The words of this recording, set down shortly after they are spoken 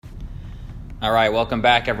All right, welcome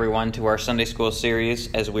back, everyone, to our Sunday School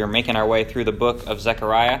series as we are making our way through the book of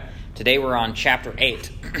Zechariah. Today we're on chapter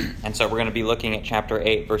 8, and so we're going to be looking at chapter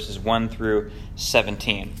 8, verses 1 through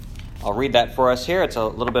 17. I'll read that for us here. It's a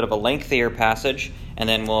little bit of a lengthier passage, and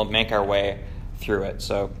then we'll make our way through it.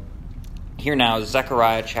 So here now is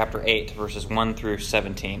Zechariah chapter 8, verses 1 through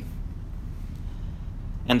 17.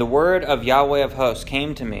 And the word of Yahweh of hosts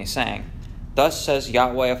came to me, saying, Thus says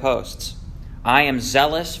Yahweh of hosts, I am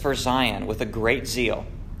zealous for Zion with a great zeal,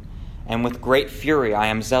 and with great fury I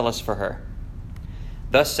am zealous for her.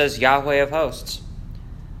 Thus says Yahweh of hosts,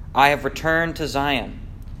 I have returned to Zion,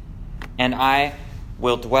 and I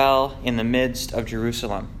will dwell in the midst of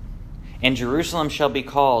Jerusalem. And Jerusalem shall be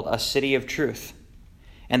called a city of truth,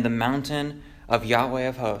 and the mountain of Yahweh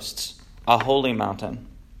of hosts, a holy mountain.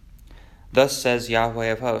 Thus says Yahweh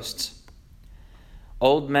of hosts,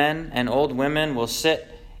 Old men and old women will sit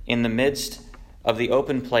in the midst of the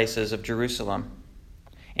open places of Jerusalem,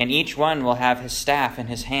 and each one will have his staff in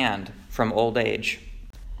his hand from old age.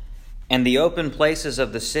 And the open places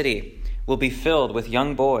of the city will be filled with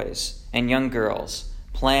young boys and young girls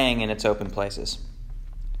playing in its open places.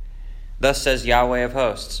 Thus says Yahweh of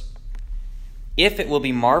hosts, If it will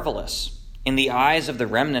be marvelous in the eyes of the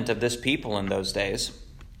remnant of this people in those days,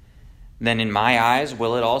 then in my eyes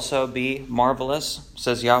will it also be marvelous,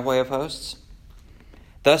 says Yahweh of hosts.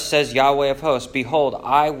 Thus says Yahweh of hosts, Behold,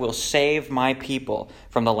 I will save my people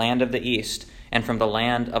from the land of the east and from the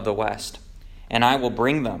land of the west, and I will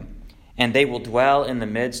bring them, and they will dwell in the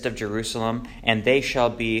midst of Jerusalem, and they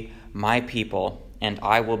shall be my people, and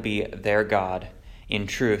I will be their God in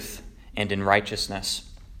truth and in righteousness.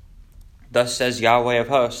 Thus says Yahweh of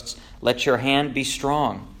hosts, Let your hand be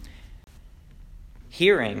strong,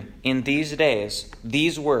 hearing in these days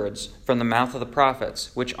these words from the mouth of the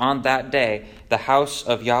prophets, which on that day the house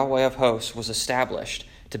of Yahweh of hosts was established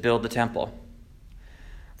to build the temple.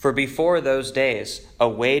 For before those days a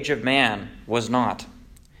wage of man was not,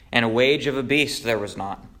 and a wage of a beast there was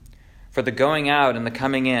not. For the going out and the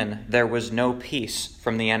coming in there was no peace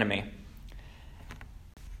from the enemy.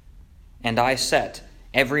 And I set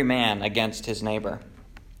every man against his neighbor.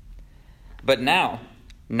 But now,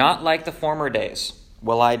 not like the former days,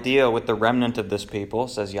 will I deal with the remnant of this people,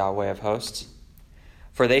 says Yahweh of hosts.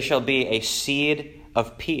 For they shall be a seed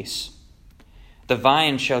of peace. The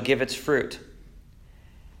vine shall give its fruit,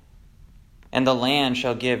 and the land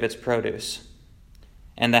shall give its produce,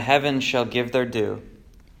 and the heavens shall give their due.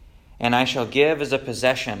 And I shall give as a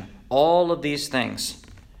possession all of these things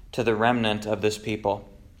to the remnant of this people.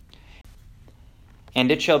 And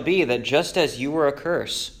it shall be that just as you were a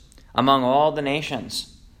curse among all the nations,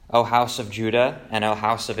 O house of Judah, and O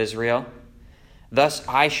house of Israel, thus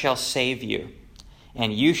I shall save you,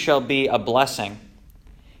 and you shall be a blessing.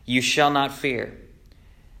 You shall not fear.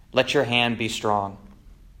 Let your hand be strong.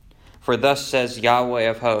 For thus says Yahweh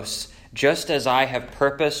of hosts, just as I have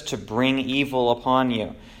purposed to bring evil upon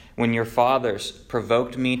you, when your fathers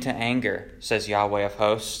provoked me to anger, says Yahweh of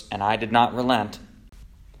hosts, and I did not relent,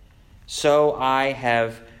 so I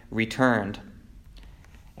have returned.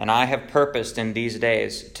 And I have purposed in these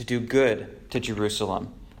days to do good to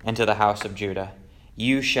Jerusalem and to the house of Judah.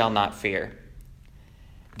 You shall not fear.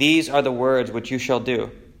 These are the words which you shall do.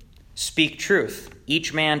 Speak truth,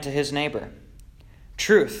 each man to his neighbor.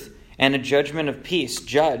 Truth and a judgment of peace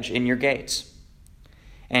judge in your gates.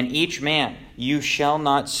 And each man, you shall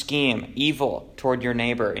not scheme evil toward your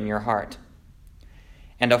neighbor in your heart.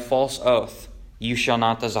 And a false oath you shall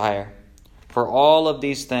not desire. For all of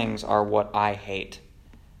these things are what I hate,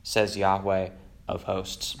 says Yahweh of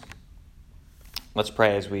hosts. Let's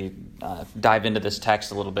pray as we dive into this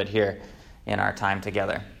text a little bit here in our time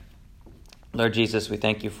together. Lord Jesus, we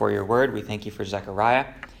thank you for your word. We thank you for Zechariah.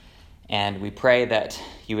 And we pray that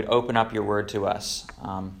you would open up your word to us,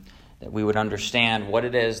 that we would understand what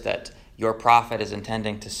it is that your prophet is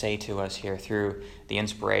intending to say to us here through the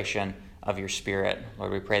inspiration of your Spirit.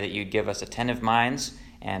 Lord, we pray that you'd give us attentive minds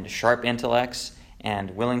and sharp intellects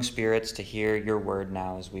and willing spirits to hear your word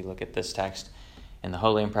now as we look at this text. In the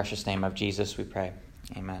holy and precious name of Jesus, we pray.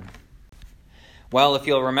 Amen. Well, if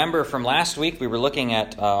you'll remember from last week, we were looking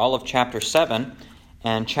at all of chapter 7,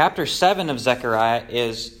 and chapter 7 of Zechariah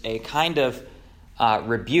is a kind of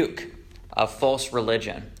rebuke of false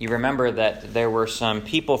religion. You remember that there were some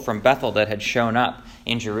people from Bethel that had shown up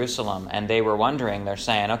in Jerusalem, and they were wondering, they're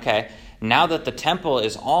saying, okay, now that the temple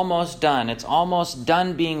is almost done, it's almost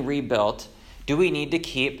done being rebuilt, do we need to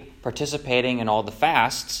keep participating in all the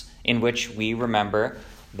fasts in which we remember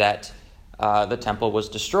that the temple was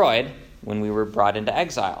destroyed when we were brought into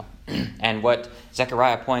exile? And what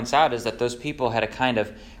Zechariah points out is that those people had a kind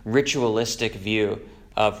of ritualistic view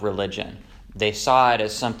of religion. They saw it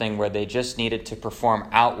as something where they just needed to perform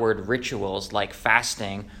outward rituals like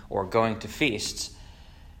fasting or going to feasts.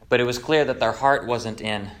 But it was clear that their heart wasn't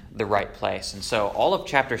in the right place. And so all of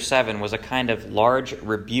chapter 7 was a kind of large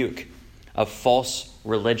rebuke of false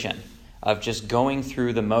religion, of just going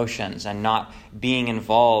through the motions and not being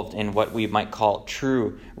involved in what we might call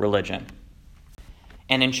true religion.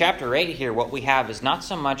 And in chapter 8 here, what we have is not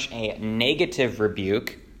so much a negative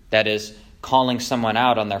rebuke, that is, calling someone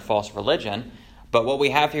out on their false religion, but what we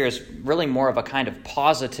have here is really more of a kind of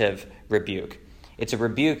positive rebuke. It's a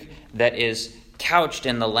rebuke that is couched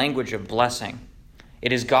in the language of blessing.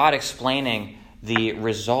 It is God explaining the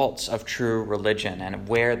results of true religion and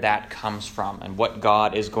where that comes from and what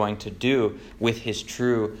God is going to do with his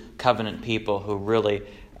true covenant people who really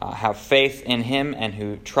have faith in him and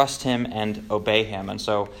who trust him and obey him. And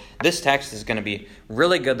so this text is going to be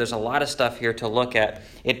really good. There's a lot of stuff here to look at.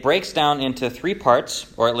 It breaks down into 3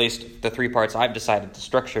 parts, or at least the 3 parts I've decided to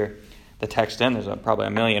structure the text in. There's probably a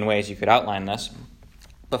million ways you could outline this.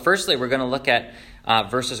 But firstly, we're going to look at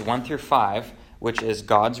verses 1 through 5, which is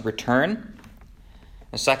God's return.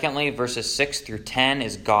 And secondly, verses 6 through 10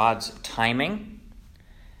 is God's timing.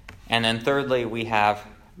 And then thirdly, we have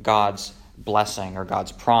God's blessing or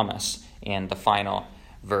God's promise in the final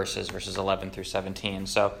verses 11 through 17.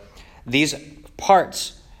 So these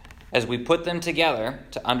parts, as we put them together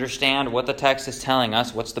to understand what the text is telling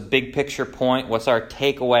us, what's the big picture point, what's our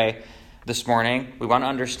takeaway this morning, we want to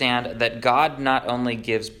understand that God not only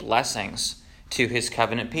gives blessings to his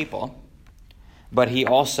covenant people, but he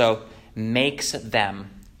also makes them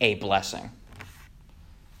a blessing.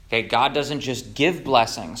 Okay, God doesn't just give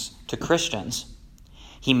blessings to Christians.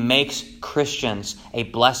 He makes Christians a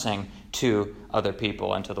blessing to other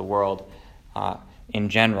people and to the world in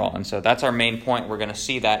general. And so that's our main point. We're going to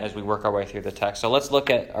see that as we work our way through the text. So let's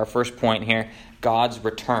look at our first point here, God's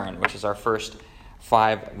return, which is our first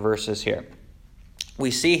 5 verses here.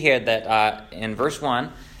 We see here that in verse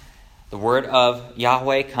 1, the word of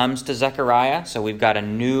Yahweh comes to Zechariah. So we've got a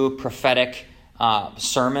new prophetic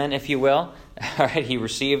sermon, if you will. All right, he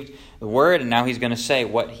received the word, and now he's going to say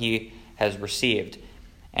what he has received.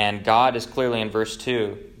 And God is clearly in verse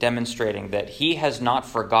 2 demonstrating that he has not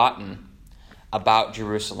forgotten about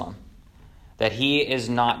Jerusalem, that he is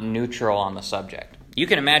not neutral on the subject. You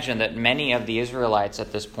can imagine that many of the Israelites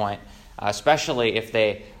at this point, especially if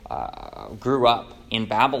they grew up in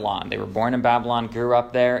Babylon, they were born in Babylon, grew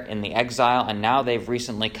up there in the exile, and now they've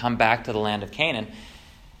recently come back to the land of Canaan.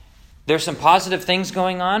 There's some positive things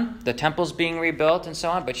going on, the temple's being rebuilt and so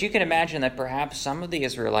on, but you can imagine that perhaps some of the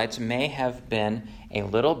Israelites may have been a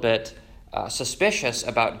little bit suspicious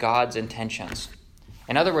about God's intentions.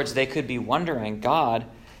 In other words, they could be wondering, God,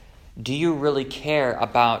 do you really care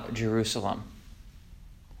about Jerusalem?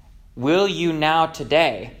 Will you now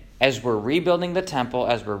today, as we're rebuilding the temple,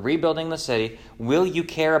 as we're rebuilding the city, will you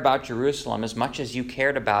care about Jerusalem as much as you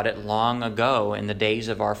cared about it long ago in the days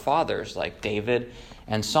of our fathers like David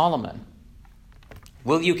and Solomon?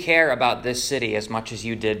 Will you care about this city as much as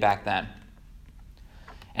you did back then?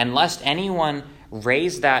 And lest anyone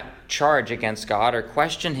raise that charge against God or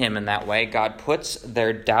question him in that way, God puts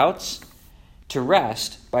their doubts to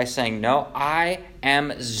rest by saying, no, I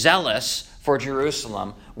am zealous for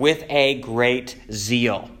Jerusalem with a great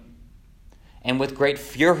zeal. And with great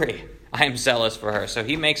fury, I am zealous for her. So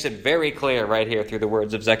he makes it very clear right here through the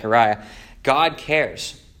words of Zechariah. God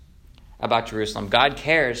cares about Jerusalem. God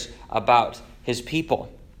cares about his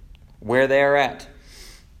people, where they are at.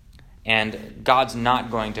 And God's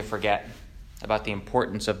not going to forget about the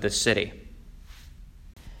importance of this city.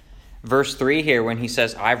 Verse 3 here, when he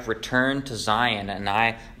says, I've returned to Zion and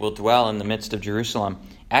I will dwell in the midst of Jerusalem,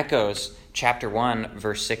 echoes chapter 1,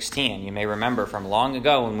 verse 16. You may remember from long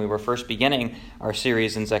ago when we were first beginning our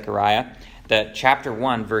series in Zechariah that chapter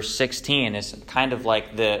 1, verse 16 is kind of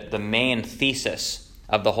like the main thesis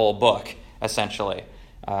of the whole book, essentially.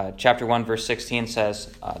 Chapter 1, verse 16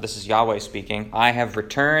 says, this is Yahweh speaking, I have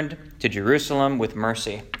returned to Jerusalem with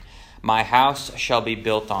mercy. My house shall be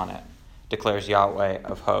built on it, declares Yahweh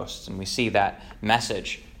of hosts. And we see that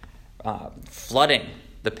message flooding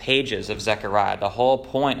the pages of Zechariah. The whole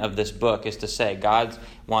point of this book is to say God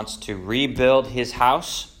wants to rebuild his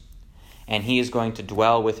house, and he is going to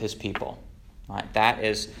dwell with his people. All right, that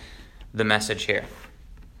is the message here.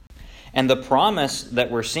 And the promise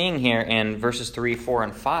that we're seeing here in verses 3, 4,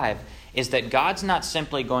 and 5 is that God's not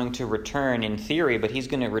simply going to return in theory, but he's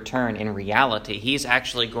going to return in reality. He's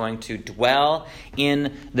actually going to dwell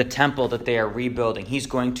in the temple that they are rebuilding. He's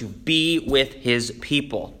going to be with his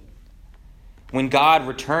people. When God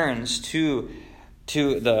returns to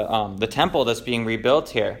the temple that's being rebuilt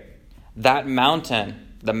here, that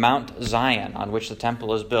mountain the Mount Zion on which the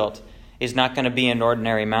temple is built, is not going to be an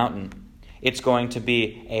ordinary mountain. It's going to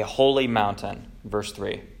be a holy mountain, verse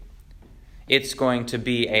 3. It's going to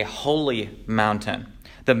be a holy mountain,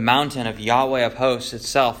 the mountain of Yahweh of hosts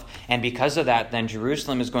itself. And because of that, then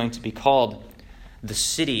Jerusalem is going to be called the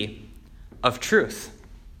city of truth.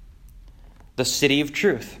 The city of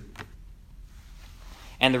truth.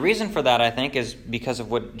 And the reason for that, I think, is because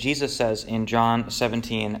of what Jesus says in John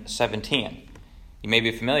 17:17. You may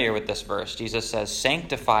be familiar with this verse. Jesus says,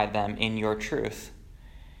 "Sanctify them in your truth.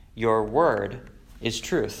 Your word is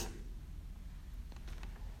truth."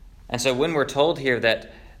 And so when we're told here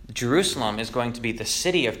that Jerusalem is going to be the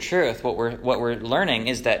city of truth, what we're learning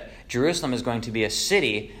is that Jerusalem is going to be a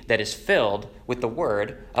city that is filled with the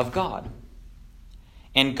word of God.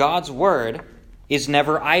 And God's word is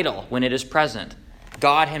never idle when it is present.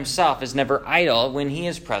 God himself is never idle when he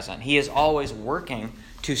is present. He is always working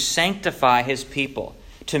to sanctify his people,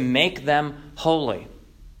 to make them holy.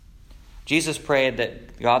 Jesus prayed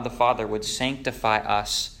that God the Father would sanctify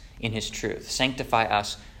us in his truth, sanctify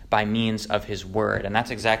us by means of his word. And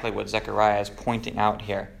that's exactly what Zechariah is pointing out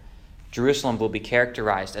here. Jerusalem will be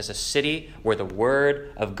characterized as a city where the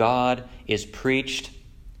word of God is preached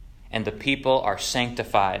and the people are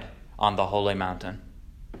sanctified on the holy mountain.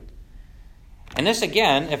 And this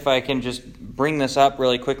again, if I can just bring this up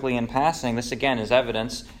really quickly in passing, this again is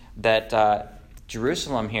evidence that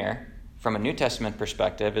Jerusalem here, from a New Testament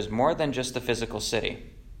perspective, is more than just the physical city.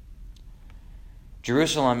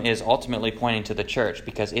 Jerusalem is ultimately pointing to the church,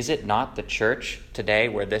 because is it not the church today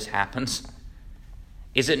where this happens?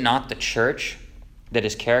 Is it not the church that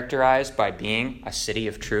is characterized by being a city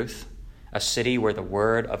of truth, a city where the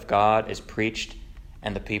word of God is preached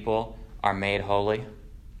and the people are made holy?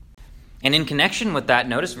 And in connection with that,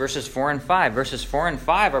 notice verses 4 and 5. Verses 4 and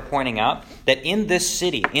 5 are pointing out that in this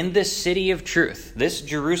city of truth, this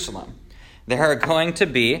Jerusalem, there are going to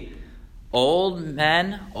be old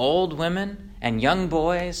men, old women, and young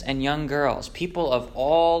boys and young girls. People of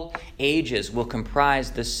all ages will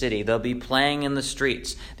comprise this city. They'll be playing in the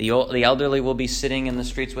streets. The elderly will be sitting in the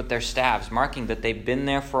streets with their staffs, marking that they've been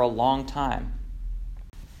there for a long time.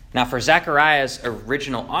 Now, for Zechariah's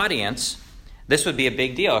original audience, this would be a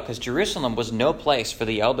big deal, because Jerusalem was no place for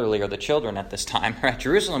the elderly or the children at this time. Right?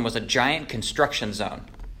 Jerusalem was a giant construction zone.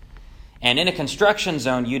 And in a construction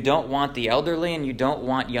zone, you don't want the elderly and you don't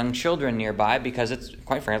want young children nearby, because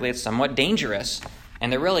quite frankly, it's somewhat dangerous.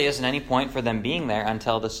 And there really isn't any point for them being there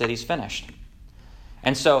until the city's finished.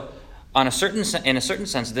 And so, in a certain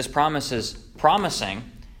sense, this is promising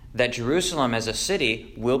that Jerusalem as a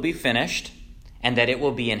city will be finished and that it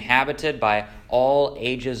will be inhabited by all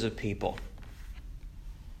ages of people.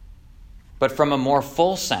 But from a more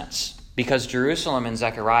full sense, because Jerusalem in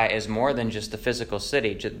Zechariah is more than just the physical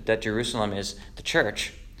city, that Jerusalem is the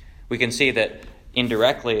church, we can see that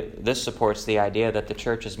indirectly this supports the idea that the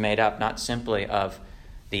church is made up not simply of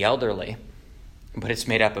the elderly, but it's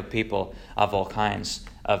made up of people of all kinds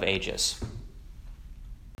of ages.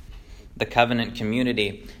 The covenant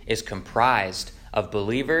community is comprised of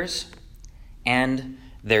believers and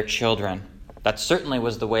their children. That certainly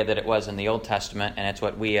was the way that it was in the Old Testament, and it's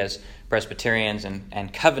what we as Presbyterians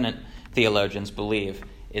and covenant theologians believe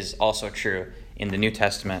is also true in the New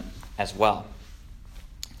Testament as well.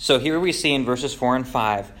 So here we see in verses 4 and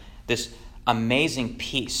 5 this amazing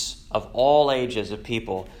peace of all ages of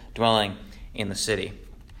people dwelling in the city.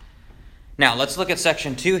 Now let's look at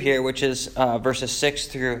section 2 here, which is verses 6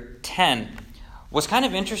 through 10. What's kind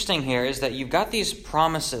of interesting here is that you've got these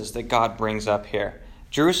promises that God brings up here.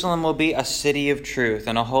 Jerusalem will be a city of truth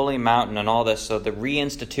and a holy mountain and all this. So the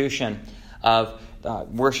reinstitution of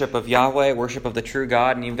worship of Yahweh, worship of the true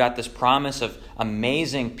God. And you've got this promise of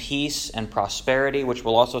amazing peace and prosperity, which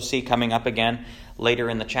we'll also see coming up again later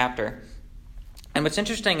in the chapter. And what's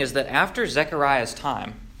interesting is that after Zechariah's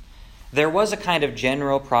time, there was a kind of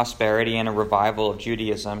general prosperity and a revival of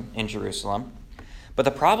Judaism in Jerusalem. But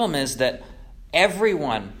the problem is that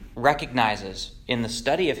everyone recognizes in the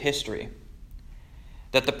study of history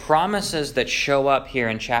that the promises that show up here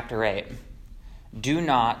in chapter 8 do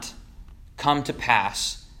not come to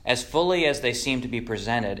pass as fully as they seem to be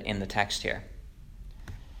presented in the text here.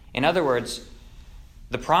 In other words,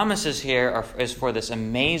 the promises here is for this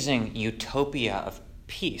amazing utopia of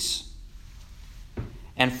peace.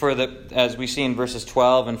 And as we see in verses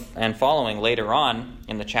 12 and following later on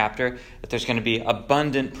in the chapter, that there's going to be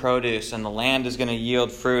abundant produce and the land is going to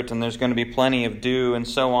yield fruit and there's going to be plenty of dew and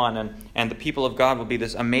so on. And the people of God will be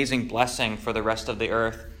this amazing blessing for the rest of the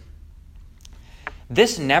earth.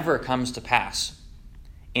 This never comes to pass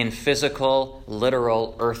in physical,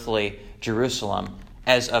 literal, earthly Jerusalem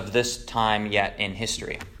as of this time yet in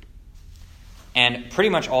history. And pretty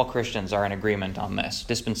much all Christians are in agreement on this.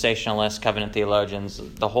 Dispensationalists, covenant theologians,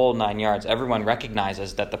 the whole 9 yards. Everyone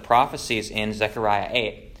recognizes that the prophecies in Zechariah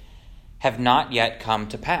 8 have not yet come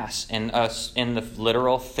to pass in the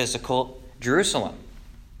literal physical Jerusalem.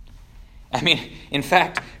 I mean, in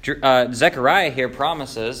fact, Zechariah here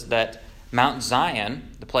promises that Mount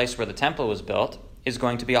Zion, the place where the temple was built, is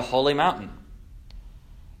going to be a holy mountain.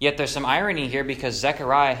 Yet there's some irony here because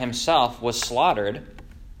Zechariah himself was slaughtered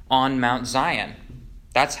on Mount Zion.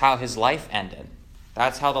 That's how his life ended.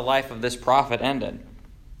 That's how the life of this prophet ended.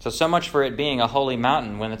 So much for it being a holy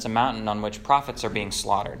mountain when it's a mountain on which prophets are being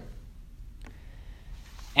slaughtered.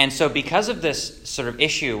 And so because of this sort of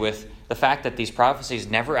issue with the fact that these prophecies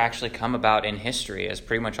never actually come about in history, as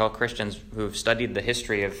pretty much all Christians who've studied the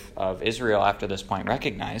history of Israel after this point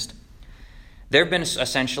recognized, there have been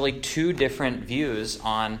essentially two different views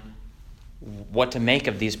on what to make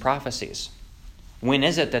of these prophecies. When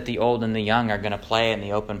is it that the old and the young are going to play in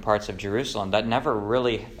the open parts of Jerusalem? That never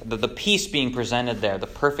really, the peace being presented there, the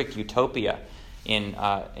perfect utopia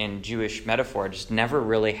in Jewish metaphor, just never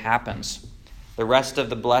really happens. The rest of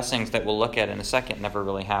the blessings that we'll look at in a second never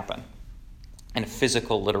really happen in a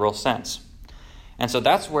physical, literal sense. And so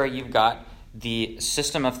that's where you've got the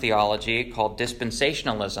system of theology called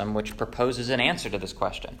dispensationalism, which proposes an answer to this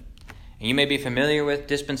question. And you may be familiar with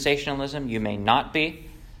dispensationalism, you may not be.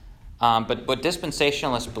 But what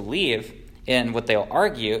dispensationalists believe, and what they'll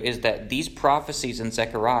argue, is that these prophecies in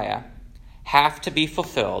Zechariah have to be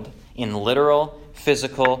fulfilled in literal,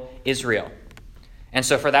 physical Israel. And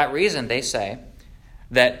so for that reason, they say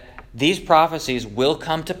that these prophecies will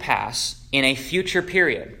come to pass in a future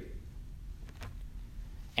period.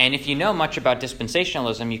 And if you know much about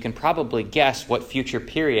dispensationalism, you can probably guess what future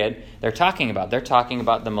period they're talking about. They're talking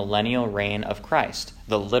about the millennial reign of Christ,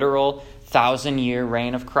 the literal 1,000-year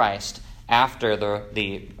reign of Christ after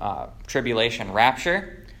the tribulation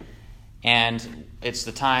rapture. And it's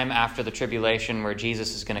the time after the tribulation where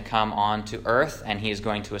Jesus is going to come onto earth, and he is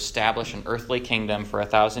going to establish an earthly kingdom for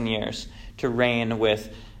 1,000 years to reign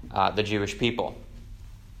with the Jewish people.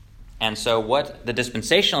 And so what the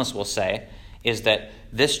dispensationalists will say is that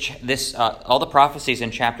all the prophecies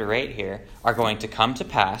in chapter 8 here are going to come to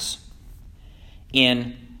pass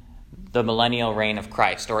in the millennial reign of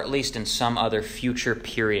Christ, or at least in some other future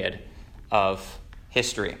period of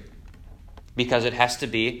history, because it has to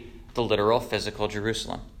be the literal physical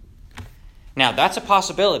Jerusalem. Now, that's a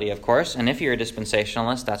possibility, of course, and if you're a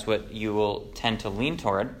dispensationalist, that's what you will tend to lean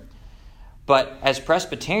toward. But as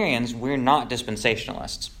Presbyterians, we're not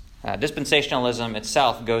dispensationalists. Dispensationalism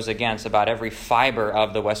itself goes against about every fiber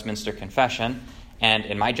of the Westminster Confession, and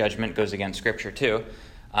in my judgment, goes against Scripture too.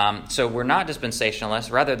 So we're not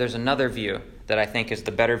dispensationalists. Rather, there's another view that I think is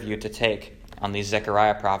the better view to take on these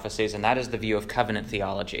Zechariah prophecies, and that is the view of covenant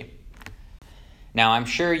theology. Now, I'm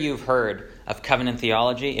sure you've heard of covenant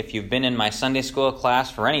theology. If you've been in my Sunday school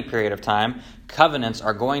class for any period of time, covenants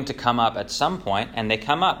are going to come up at some point, and they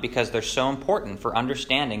come up because they're so important for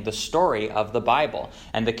understanding the story of the Bible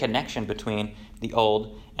and the connection between the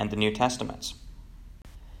Old and the New Testaments.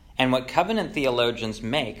 And what covenant theologians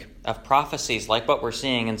make of prophecies like what we're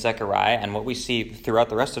seeing in Zechariah and what we see throughout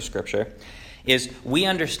the rest of Scripture is we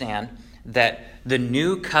understand that the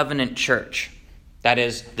new covenant church, that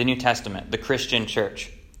is the New Testament, the Christian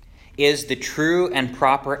church, is the true and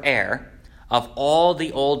proper heir of all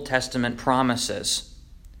the Old Testament promises.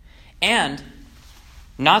 And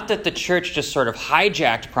not that the church just sort of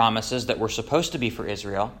hijacked promises that were supposed to be for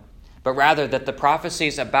Israel, but rather that the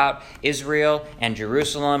prophecies about Israel and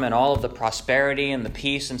Jerusalem and all of the prosperity and the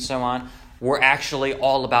peace and so on were actually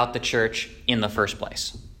all about the church in the first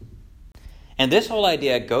place. And this whole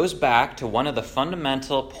idea goes back to one of the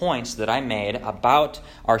fundamental points that I made about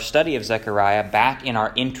our study of Zechariah back in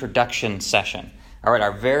our introduction session. All right,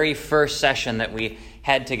 our very first session that we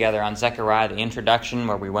had together on Zechariah, the introduction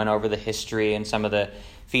where we went over the history and some of the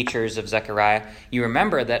features of Zechariah. You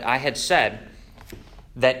remember that I had said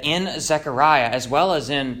that in Zechariah, as well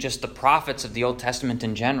as in just the prophets of the Old Testament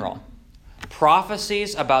in general,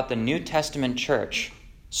 prophecies about the New Testament church,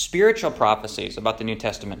 spiritual prophecies about the New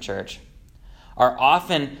Testament church, are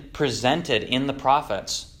often presented in the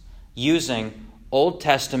prophets using Old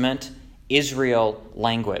Testament Israel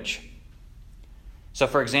language. So,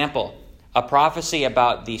 for example, a prophecy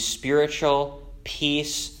about the spiritual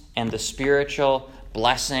peace and the spiritual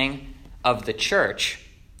blessing of the church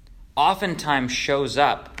oftentimes shows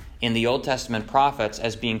up in the Old Testament prophets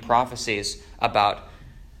as being prophecies about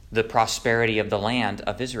the prosperity of the land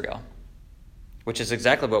of Israel, which is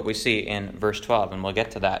exactly what we see in verse 12, and we'll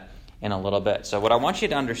get to that in a little bit. So what I want you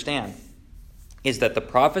to understand is that the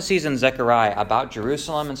prophecies in Zechariah about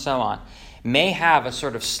Jerusalem and so on may have a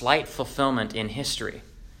sort of slight fulfillment in history.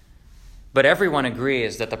 But everyone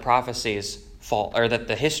agrees that the prophecies fall, or that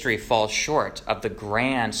the history falls short of the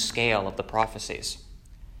grand scale of the prophecies.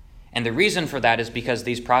 And the reason for that is because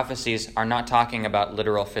these prophecies are not talking about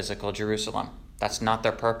literal physical Jerusalem. That's not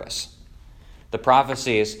their purpose. The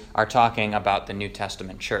prophecies are talking about the New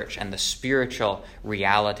Testament church and the spiritual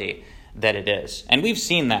reality that it is. And we've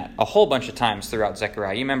seen that a whole bunch of times throughout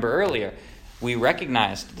Zechariah. You remember earlier, we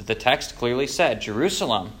recognized that the text clearly said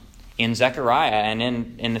Jerusalem in Zechariah and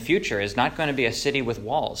in the future is not going to be a city with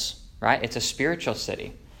walls, right? It's a spiritual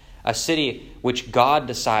city, a city which God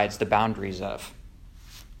decides the boundaries of.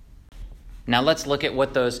 Now let's look at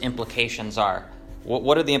what those implications are.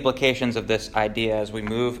 What are the implications of this idea as we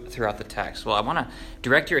move throughout the text? Well, I want to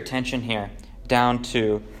direct your attention here down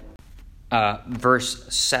to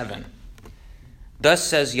verse 7. Thus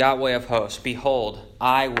says Yahweh of hosts, behold,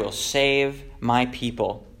 I will save my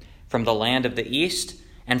people from the land of the east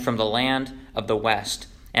and from the land of the west,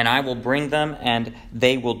 and I will bring them, and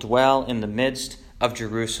they will dwell in the midst of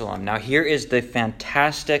Jerusalem. Now here is the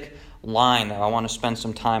fantastic line that I want to spend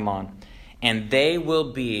some time on. And they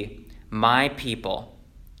will be my people,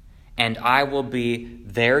 and I will be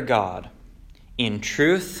their God in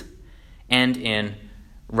truth and in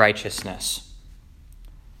righteousness.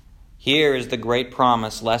 Here is the great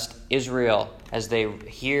promise, lest Israel, as they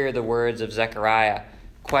hear the words of Zechariah,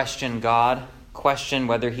 question God, question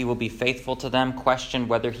whether he will be faithful to them, question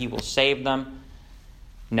whether he will save them.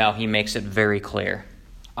 No, he makes it very clear.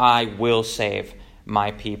 I will save my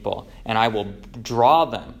people, and I will draw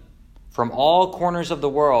them from all corners of the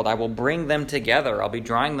world. I will bring them together. I'll be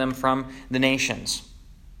drawing them from the nations.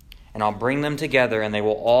 And I'll bring them together, and they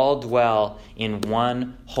will all dwell in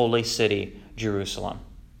one holy city, Jerusalem.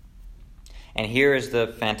 And here is the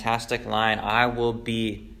fantastic line, I will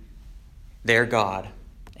be their God,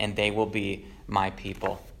 and they will be my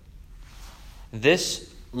people.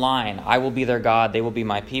 This line, I will be their God, they will be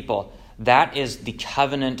my people, that is the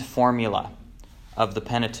covenant formula of the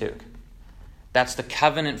Pentateuch. That's the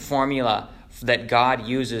covenant formula that God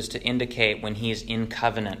uses to indicate when he is in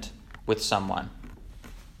covenant with someone.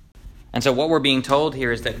 And so what we're being told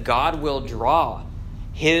here is that God will draw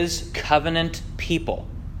his covenant people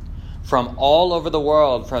from all over the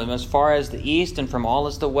world, from as far as the east and from all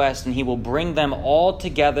as the west, and he will bring them all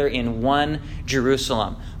together in one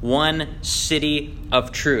Jerusalem, one city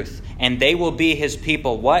of truth. And they will be his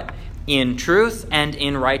people, what? In truth and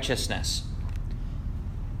in righteousness.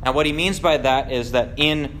 Now, what he means by that is that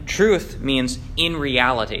in truth means in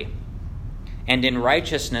reality, and in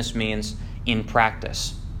righteousness means in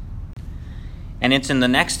practice. And it's in the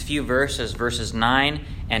next few verses, verses 9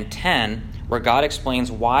 and 10, where God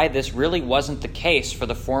explains why this really wasn't the case for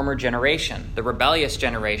the former generation, the rebellious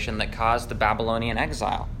generation that caused the Babylonian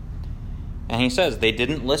exile. And he says they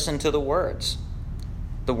didn't listen to the words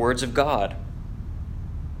of God.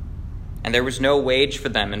 And there was no wage for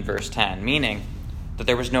them in verse 10, meaning that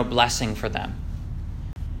there was no blessing for them.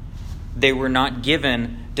 They were not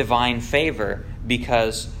given divine favor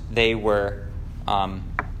because they were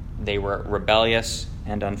rebellious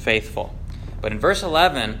and unfaithful. But in verse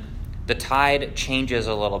 11, the tide changes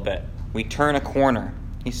a little bit. We turn a corner.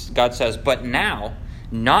 God says, but now,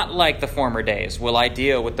 not like the former days, will I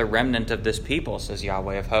deal with the remnant of this people, says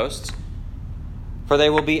Yahweh of hosts. For they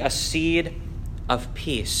will be a seed of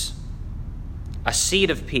peace. A seed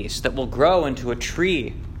of peace that will grow into a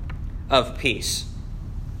tree of peace.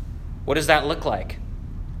 What does that look like?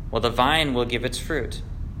 Well, the vine will give its fruit,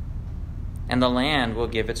 and the land will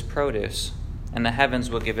give its produce, and the heavens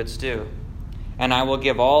will give its dew. And I will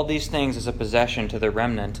give all these things as a possession to the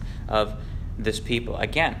remnant of this people.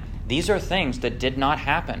 Again, these are things that did not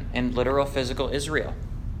happen in literal physical Israel.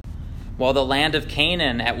 While the land of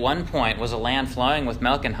Canaan at one point was a land flowing with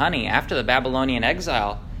milk and honey, after the Babylonian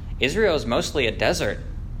exile, Israel is mostly a desert.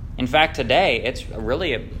 In fact, today, it's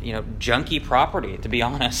really a junky property, to be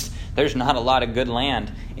honest. There's not a lot of good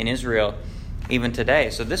land in Israel even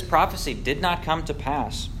today. So this prophecy did not come to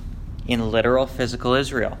pass in literal physical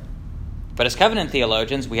Israel. But as covenant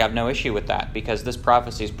theologians, we have no issue with that, because this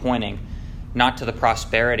prophecy is pointing not to the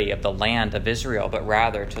prosperity of the land of Israel, but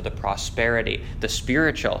rather to the prosperity, the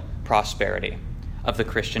spiritual prosperity of the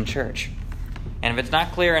Christian church. And if it's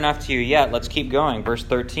not clear enough to you yet, let's keep going. Verse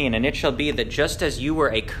 13, and it shall be that just as you were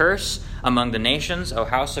a curse among the nations, O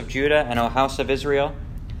house of Judah and O house of Israel,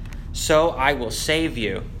 so I will save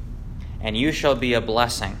you, and you shall be a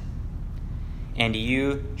blessing, and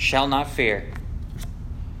you shall not fear.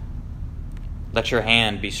 Let your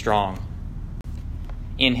hand be strong.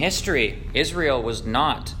 In history, Israel was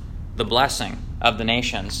not the blessing of the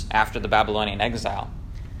nations after the Babylonian exile.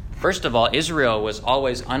 First of all, Israel was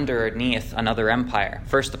always underneath another empire.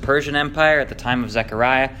 First, the Persian Empire at the time of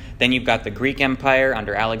Zechariah. Then you've got the Greek Empire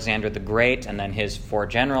under Alexander the Great and then his 4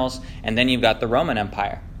 generals. And then you've got the Roman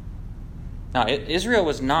Empire. Now, Israel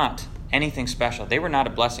was not anything special. They were not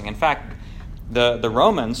a blessing. In fact, the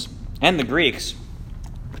Romans and the Greeks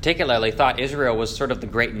particularly thought Israel was sort of the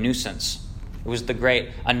great nuisance. It was the great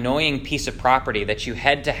annoying piece of property that you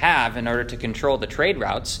had to have in order to control the trade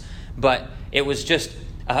routes. But it was just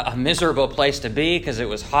a miserable place to be because it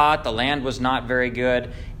was hot, the land was not very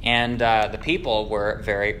good, and the people were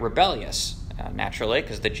very rebellious, naturally,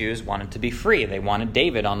 because the Jews wanted to be free. They wanted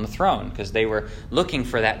David on the throne because they were looking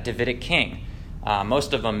for that Davidic king,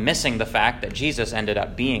 most of them missing the fact that Jesus ended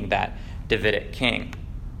up being that Davidic king.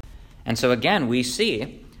 And so again, we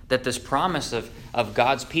see that this promise of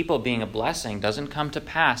God's people being a blessing doesn't come to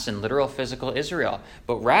pass in literal physical Israel,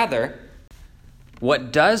 but rather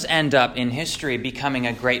what does end up in history becoming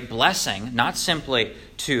a great blessing, not simply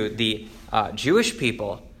to the Jewish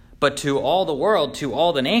people, but to all the world, to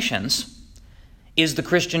all the nations, is the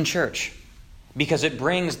Christian church. Because it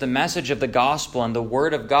brings the message of the gospel and the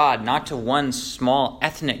word of God not to one small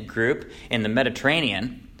ethnic group in the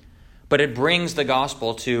Mediterranean, but it brings the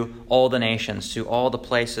gospel to all the nations, to all the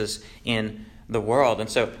places in the world.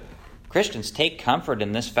 And so Christians, take comfort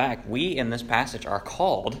in this fact. We in this passage are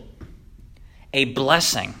called a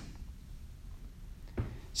blessing.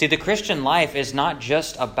 See, the Christian life is not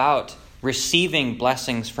just about receiving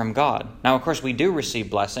blessings from God. Now, of course, we do receive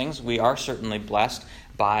blessings. We are certainly blessed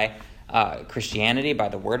by Christianity, by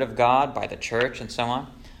the Word of God, by the church, and so on.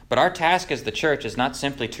 But our task as the church is not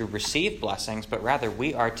simply to receive blessings, but rather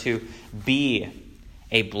we are to be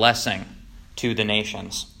a blessing to the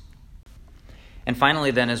nations. And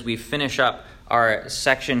finally, then, as we finish up our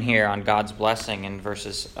section here on God's blessing in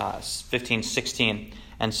verses 15, 16,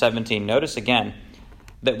 and 17, notice again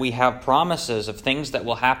that we have promises of things that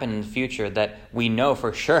will happen in the future that we know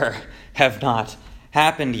for sure have not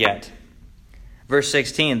happened yet. Verse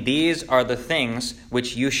 16, "These are the things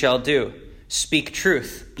which you shall do. Speak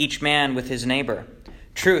truth, each man with his neighbor.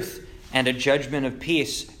 Truth and a judgment of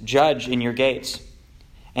peace judge in your gates.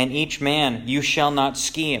 And each man you shall not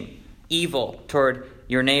scheme evil toward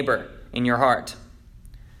your neighbor in your heart.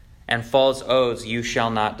 And false oaths you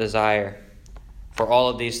shall not desire. For all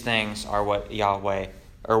of these things are what Yahweh,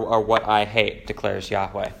 or what I hate, declares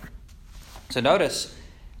Yahweh." So notice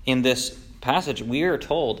in this passage we are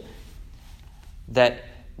told that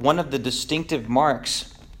one of the distinctive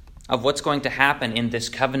marks of what's going to happen in this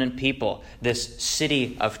covenant people, this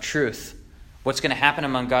city of truth, what's going to happen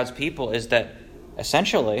among God's people is that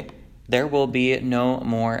essentially there will be no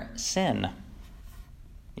more sin.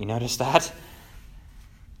 You notice that?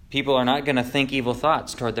 People are not going to think evil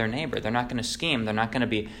thoughts toward their neighbor. They're not going to scheme. They're not going to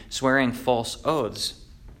be swearing false oaths.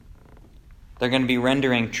 They're going to be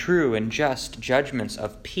rendering true and just judgments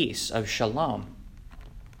of peace, of shalom.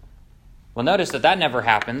 Well, notice that never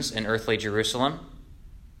happens in earthly Jerusalem.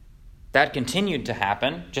 That continued to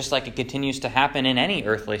happen, just like it continues to happen in any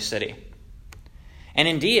earthly city. And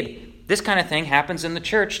indeed, this kind of thing happens in the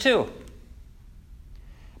church too.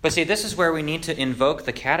 But see, this is where we need to invoke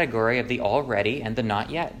the category of the already and the not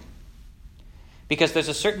yet. Because there's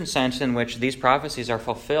a certain sense in which these prophecies are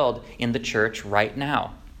fulfilled in the church right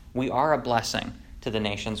now. We are a blessing to the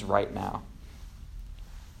nations right now.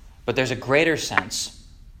 But there's a greater sense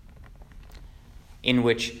in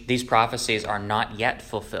which these prophecies are not yet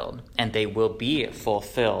fulfilled, and they will be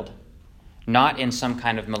fulfilled, not in some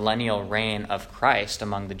kind of millennial reign of Christ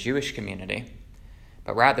among the Jewish community,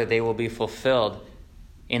 but rather they will be fulfilled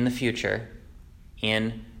in the future,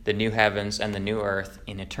 in the new heavens and the new earth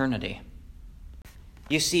in eternity.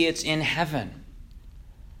 You see, it's in heaven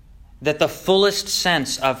that the fullest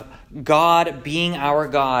sense of God being our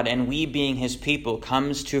God and we being his people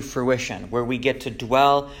comes to fruition, where we get to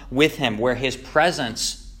dwell with him, where his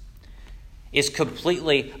presence is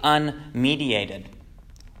completely unmediated,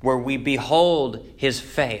 where we behold his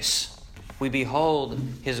face, we behold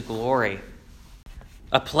his glory,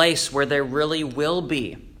 a place where there really will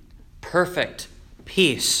be perfect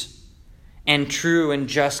peace and true and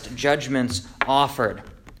just judgments offered,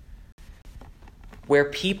 where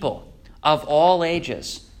people of all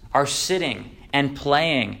ages are sitting and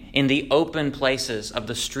playing in the open places of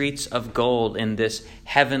the streets of gold in this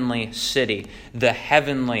heavenly city, the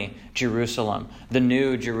heavenly Jerusalem, the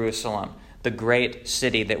new Jerusalem, the great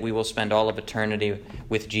city that we will spend all of eternity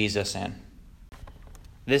with Jesus in.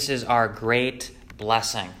 This is our great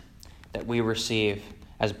blessing that we receive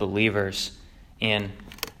as believers in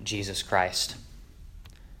Jesus Christ.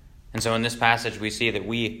 And so in this passage we see that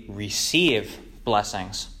we receive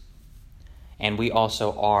blessings, and we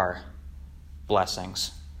also are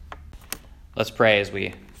blessings. Let's pray as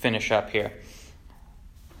we finish up here.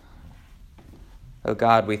 Oh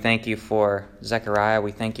God, we thank you for Zechariah.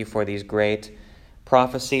 We thank you for these great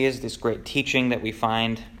prophecies, this great teaching that we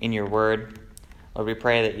find in your word. Lord, we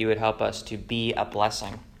pray that you would help us to be a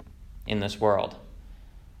blessing in this world.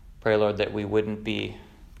 Pray, Lord, that we wouldn't be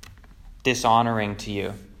dishonoring to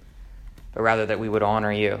you, but rather that we would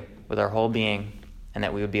honor you with our whole being, and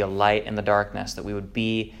that we would be a light in the darkness, that we would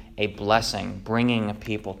be a blessing, bringing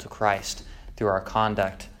people to Christ through our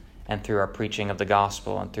conduct and through our preaching of the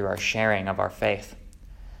gospel and through our sharing of our faith.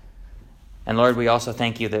 And Lord, we also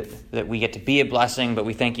thank you that we get to be a blessing, but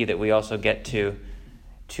we thank you that we also get to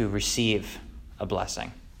receive a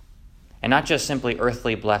blessing. And not just simply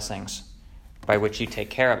earthly blessings by which you take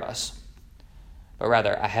care of us, but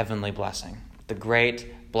rather a heavenly blessing, the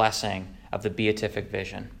great blessing of the beatific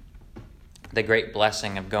vision, the great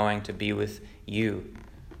blessing of going to be with you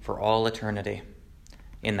for all eternity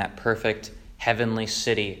in that perfect heavenly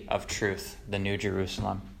city of truth, the New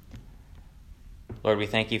Jerusalem. Lord, we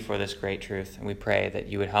thank you for this great truth, and we pray that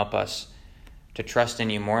you would help us to trust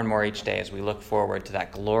in you more and more each day as we look forward to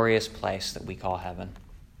that glorious place that we call heaven.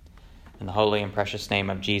 In the holy and precious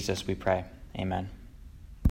name of Jesus we pray. Amen.